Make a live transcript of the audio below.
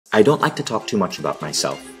I don't like to talk too much about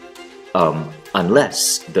myself,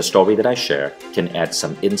 unless the story that I share can add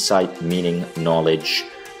some insight, meaning, knowledge,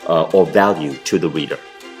 or value to the reader.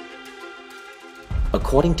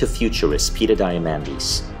 According to futurist Peter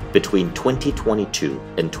Diamandis, between 2022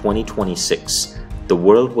 and 2026, the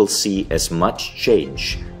world will see as much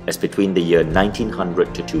change as between the year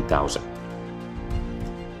 1900 to 2000.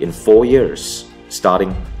 In 4 years,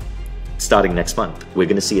 starting next month, we're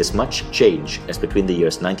going to see as much change as between the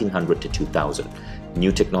years 1900 to 2000.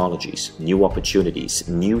 New technologies, new opportunities,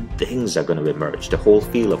 new things are going to emerge. The whole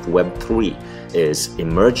field of Web3 is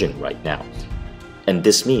emerging right now. And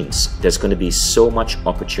this means there's going to be so much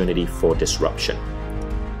opportunity for disruption.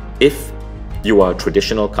 If you are a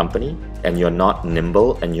traditional company and you're not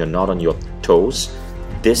nimble and you're not on your toes,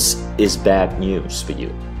 this is bad news for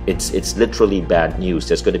you. It's literally bad news.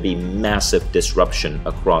 There's going to be massive disruption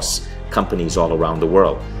across companies all around the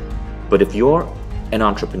world. But if you're an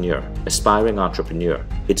entrepreneur, aspiring entrepreneur,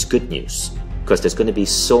 it's good news, because there's going to be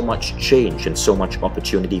so much change and so much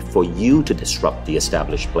opportunity for you to disrupt the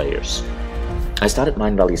established players. I started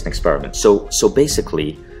Mindvalley as an experiment. So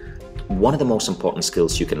basically, one of the most important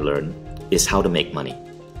skills you can learn is how to make money.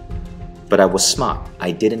 But I was smart.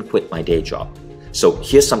 I didn't quit my day job. So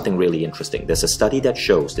here's something really interesting. There's a study that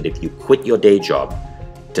shows that if you quit your day job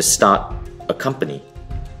to start a company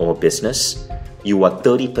or a business, you are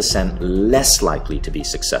 30% less likely to be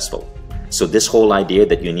successful. So this whole idea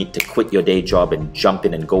that you need to quit your day job and jump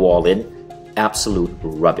in and go all in, absolute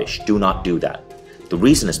rubbish. Do not do that. The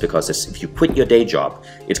reason is because if you quit your day job,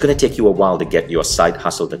 it's going to take you a while to get your side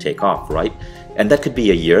hustle to take off, right? And that could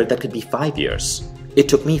be a year, that could be 5 years. It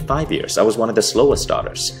took me 5 years. I was one of the slower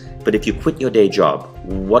starters. But if you quit your day job,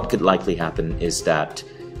 what could likely happen is that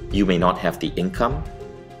you may not have the income,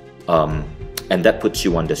 and that puts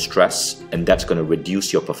you under stress, and that's going to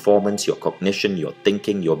reduce your performance, your cognition, your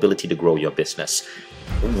thinking, your ability to grow your business.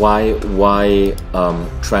 Why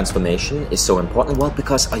transformation is so important? Well,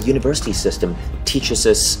 because our university system teaches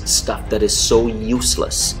us stuff that is so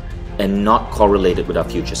useless and not correlated with our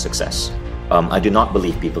future success. I do not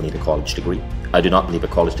believe people need a college degree. I do not believe a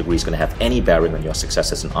college degree is going to have any bearing on your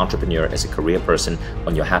success as an entrepreneur, as a career person,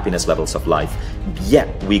 on your happiness levels of life. Yet,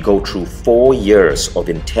 we go through 4 years of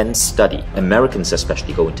intense study. Americans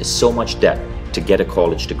especially go into so much debt to get a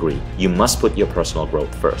college degree. You must put your personal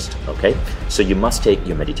growth first, okay? So you must take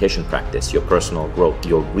your meditation practice, your personal growth,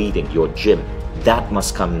 your reading, your gym. That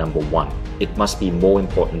must come number one. It must be more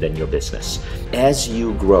important than your business. As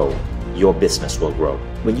you grow, your business will grow.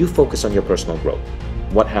 When you focus on your personal growth,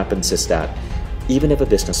 what happens is that even if a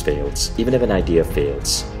business fails, even if an idea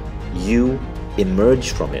fails, you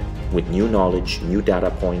emerge from it with new knowledge, new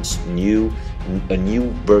data points, a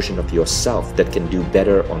new version of yourself that can do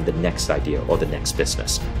better on the next idea or the next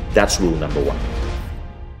business. That's rule number one.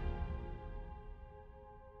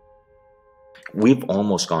 We've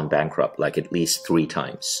almost gone bankrupt like at least 3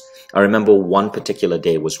 times. I remember one particular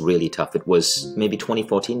day was really tough. It was maybe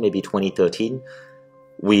 2014, maybe 2013.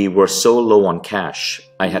 We were so low on cash,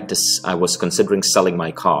 I was considering selling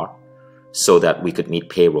my car so that we could meet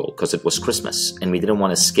payroll, because it was Christmas and we didn't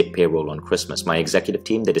want to skip payroll on Christmas. My executive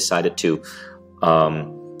team, they decided to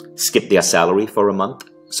skip their salary for a month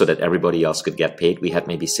so that everybody else could get paid. We had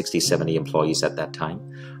maybe 60, 70 employees at that time.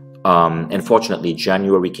 And fortunately,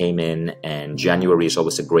 January came in, and January is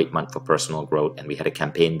always a great month for personal growth, and we had a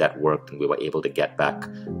campaign that worked and we were able to get back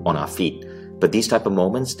on our feet. But these type of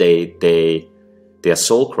moments, they are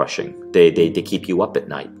soul crushing. They keep you up at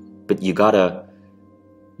night. But you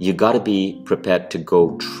gotta be prepared to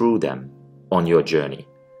go through them on your journey.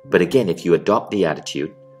 But again, if you adopt the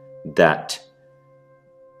attitude that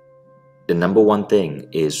the number one thing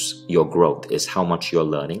is your growth, is how much you're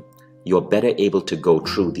learning, you're better able to go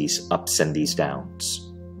through these ups and these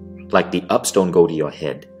downs. Like the ups don't go to your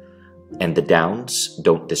head, and the downs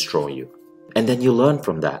don't destroy you. And then you learn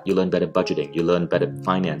from that. You learn better budgeting. You learn better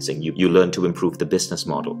financing. You learn to improve the business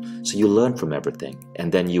model. So you learn from everything.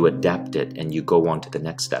 And then you adapt it and you go on to the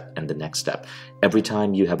next step and the next step. Every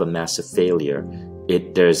time you have a massive failure,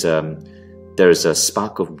 there's a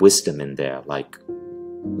spark of wisdom in there, like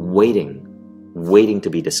waiting to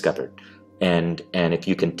be discovered. And if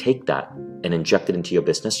you can take that and inject it into your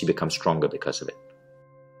business, you become stronger because of it.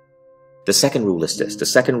 The second rule is this. The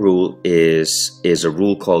second rule is a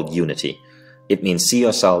rule called unity. It means see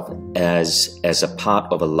yourself as a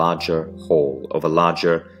part of a larger whole, of a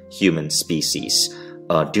larger human species.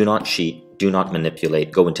 Do not cheat, do not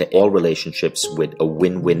manipulate, go into all relationships with a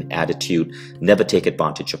win-win attitude, never take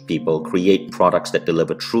advantage of people, create products that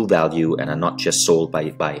deliver true value and are not just sold by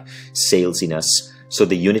salesiness. So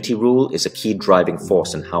the unity rule is a key driving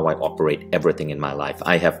force in how I operate everything in my life.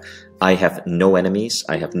 I have no enemies.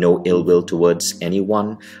 I have no ill will towards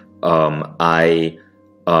anyone. I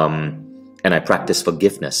practice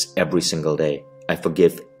forgiveness every single day. I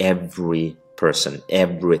forgive every person,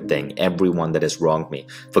 everything, everyone that has wronged me.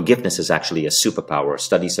 Forgiveness is actually a superpower.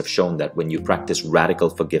 Studies have shown that when you practice radical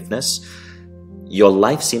forgiveness, your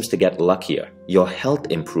life seems to get luckier. Your health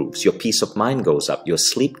improves. Your peace of mind goes up. Your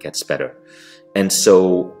sleep gets better. And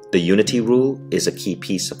so the unity rule is a key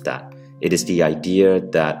piece of that. It is the idea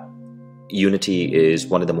that unity is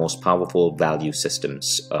one of the most powerful value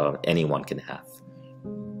systems anyone can have.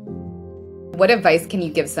 What advice can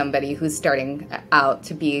you give somebody who's starting out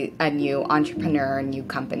to be a new entrepreneur, a new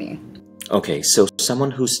company? Okay, so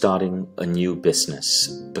someone who's starting a new business,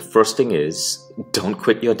 the first thing is don't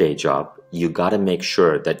quit your day job. You got to make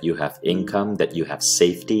sure that you have income, that you have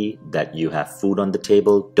safety, that you have food on the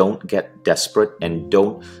table. Don't get desperate and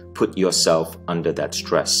don't put yourself under that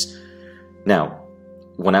stress. Now,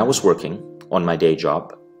 when I was working on my day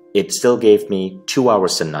job, it still gave me 2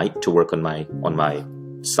 hours a night to work on my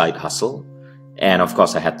side hustle. And of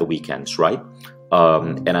course, I had the weekends, right?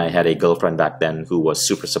 And I had a girlfriend back then who was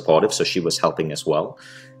super supportive, so she was helping as well.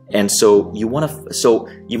 And so you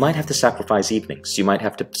might have to sacrifice evenings. You might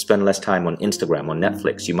have to spend less time on Instagram, on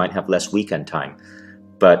Netflix. You might have less weekend time.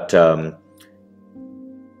 But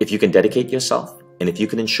if you can dedicate yourself, and if you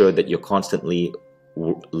can ensure that you're constantly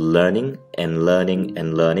learning and learning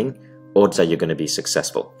and learning, odds are you're going to be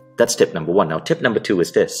successful. That's tip number one. Now, tip number two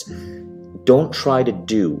is this. Don't try to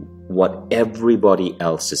do what everybody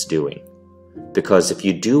else is doing. Because if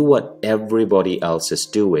you do what everybody else is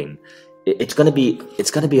doing, it's going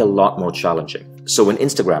to be a lot more challenging. So when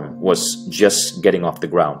Instagram was just getting off the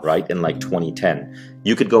ground, right, in like 2010,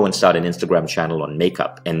 you could go and start an Instagram channel on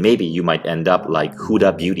makeup, and maybe you might end up like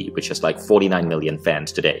Huda Beauty, which has like 49 million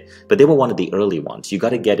fans today. But they were one of the early ones. You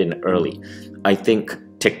got to get in early. I think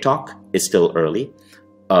TikTok is still early,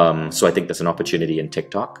 so I think there's an opportunity in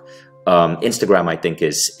TikTok. Instagram, I think,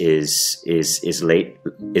 is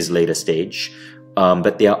later stage,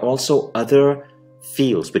 but there are also other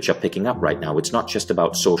fields which are picking up right now. It's not just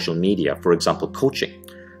about social media. For example, coaching.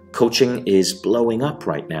 Coaching is blowing up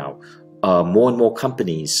right now. More and more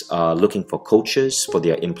companies are looking for coaches for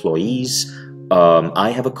their employees.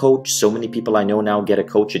 I have a coach. So many people I know now get a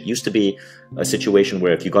coach. It used to be a situation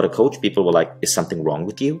where if you got a coach, people were like, is something wrong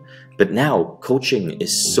with you? But now coaching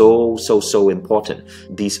is so important.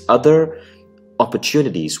 These other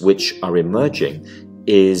opportunities which are emerging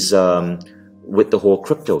is with the whole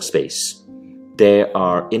crypto space. There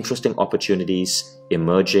are interesting opportunities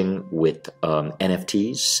emerging with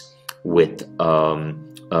NFTs, with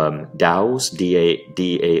DAOs,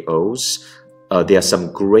 DAOs. There are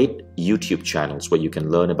some great YouTube channels where you can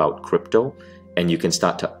learn about crypto and you can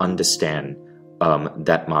start to understand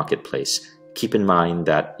that marketplace. Keep in mind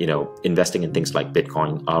that, you know, investing in things like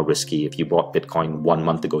Bitcoin are risky. If you bought Bitcoin 1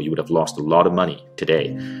 month ago, you would have lost a lot of money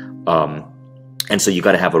today. And so you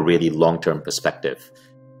got to have a really long-term perspective.